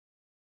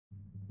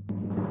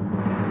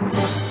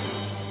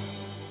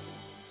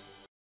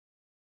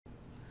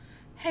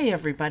Hey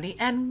everybody,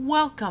 and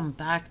welcome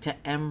back to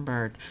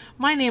Embird.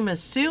 My name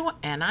is Sue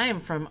and I am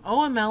from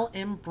OML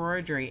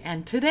Embroidery,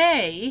 and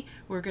today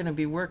we're going to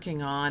be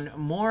working on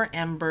more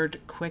Embird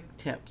quick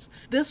tips.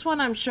 This one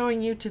I'm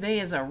showing you today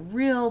is a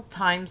real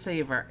time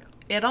saver.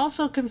 It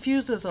also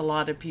confuses a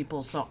lot of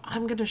people, so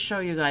I'm going to show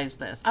you guys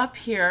this. Up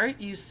here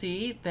you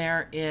see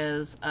there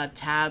is a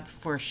tab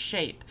for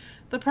shape.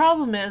 The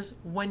problem is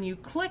when you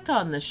click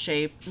on the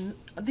shape,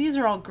 these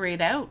are all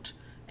grayed out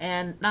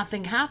and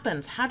nothing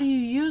happens. How do you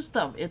use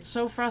them? It's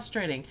so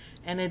frustrating.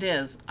 And it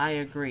is, I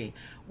agree.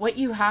 What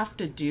you have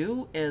to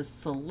do is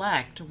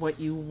select what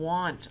you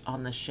want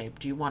on the shape.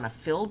 Do you want a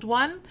filled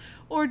one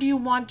or do you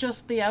want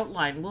just the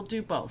outline? We'll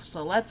do both.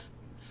 So let's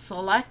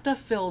select a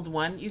filled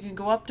one. You can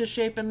go up to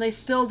shape and they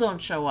still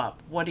don't show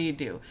up. What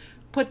do?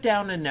 Put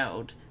down a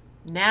node.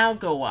 Now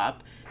go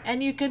up.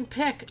 And you can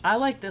pick, I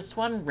like this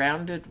one,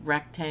 rounded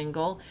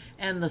rectangle,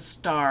 and the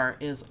star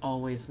is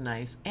always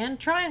nice. And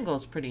triangle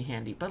is pretty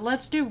handy, but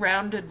let's do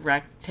rounded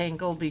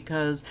rectangle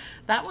because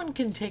that one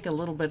can take a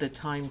little bit of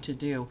time to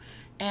do.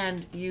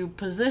 And you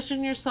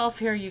position yourself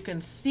here, you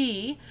can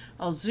see,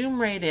 I'll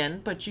zoom right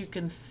in, but you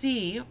can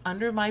see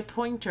under my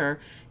pointer,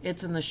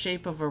 it's in the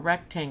shape of a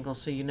rectangle,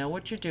 so you know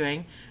what you're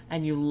doing.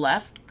 And you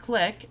left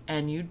click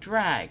and you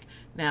drag.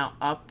 Now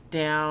up,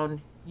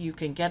 down, you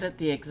can get it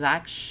the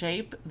exact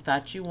shape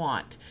that you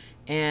want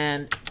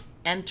and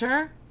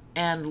enter,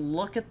 and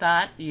look at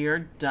that,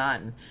 you're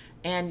done.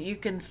 And you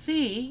can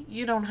see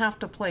you don't have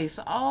to place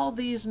all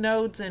these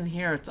nodes in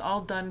here. It's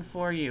all done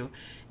for you.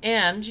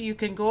 And you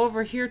can go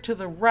over here to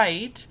the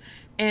right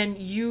and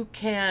you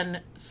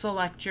can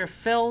select your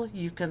fill.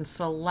 You can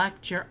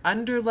select your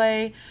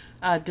underlay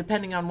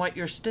depending on what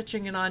you're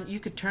stitching it on. You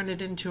could turn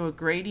it into a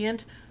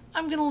gradient.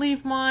 I'm going to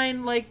leave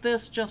mine like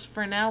this just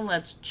for now.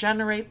 Let's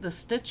generate the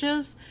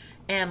stitches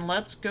and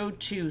let's go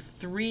to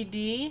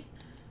 3D,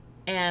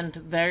 and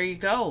there you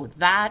go.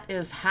 That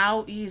is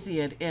how easy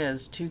it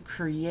is to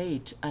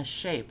create a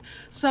shape.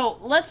 So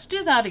let's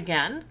do that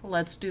again.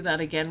 Let's do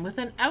that again with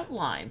an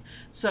outline.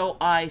 So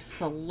I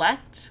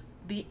select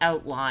the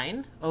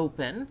outline,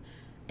 open,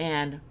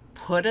 and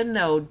put a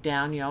node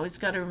down. You always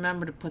got to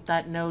remember to put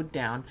that node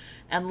down.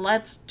 And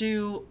let's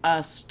do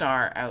a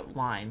star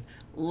outline.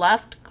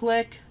 Left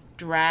click,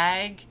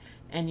 drag,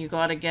 and you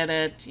got to get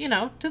it, you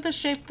know, to the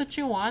shape that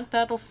you want.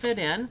 That'll fit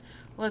in.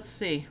 Let's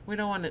see. We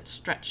don't want it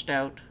stretched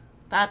out.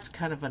 That's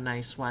kind of a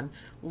nice one.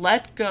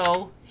 Let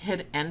go,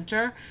 hit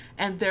enter,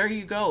 and there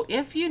you go.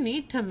 If you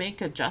need to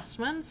make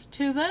adjustments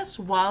to this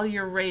while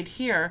you're right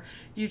here,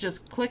 you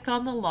just click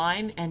on the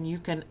line and you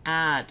can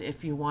add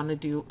if you want to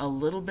do a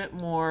little bit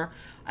more.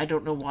 I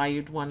don't know why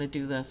you'd want to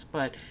do this,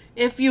 but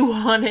if you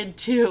wanted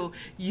to,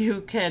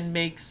 you can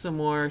make some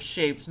more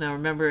shapes. Now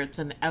remember, it's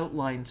an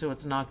outline, so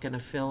it's not going to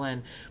fill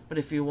in. But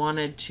if you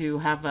wanted to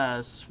have a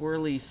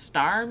swirly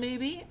star,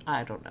 maybe,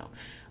 I don't know.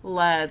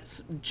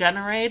 Let's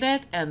generate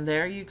it, and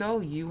there you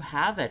go. You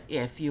have it.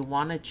 If you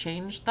want to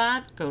change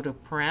that, go to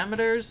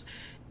parameters,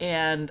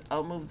 and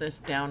I'll move this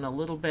down a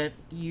little bit.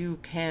 You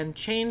can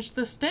change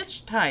the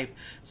stitch type.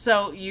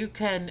 So you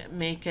can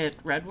make it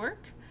red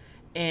work,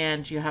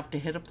 and you have to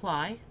hit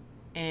apply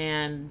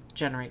and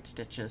generate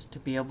stitches to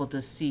be able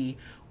to see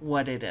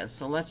what it is.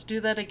 So let's do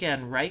that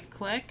again. Right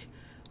click,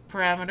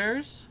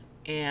 parameters,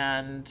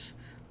 and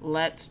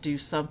let's do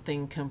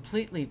something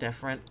completely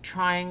different.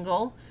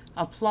 Triangle,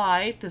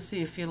 apply to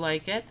see if you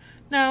like it.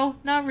 No,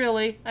 not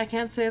really. I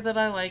can't say that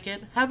I like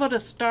it. How about a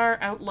star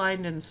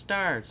outlined in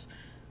stars?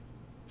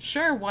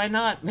 Sure, why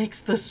not?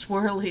 Makes the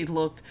swirly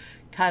look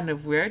kind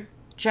of weird.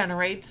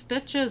 Generate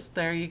stitches.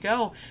 There you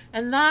go.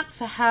 And that's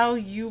how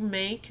you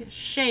make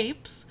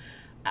shapes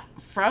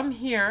from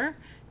here,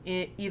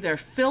 either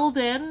filled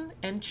in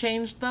and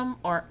change them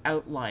or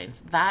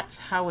outlines. That's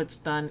how it's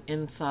done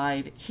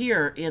inside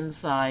here,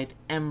 inside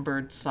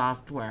Embird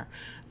software.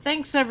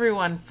 Thanks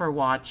everyone for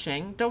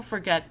watching. Don't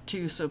forget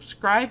to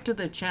subscribe to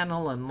the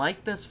channel and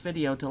like this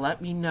video to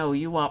let me know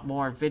you want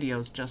more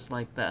videos just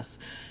like this.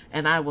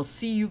 And I will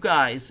see you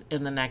guys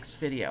in the next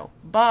video.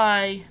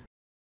 Bye!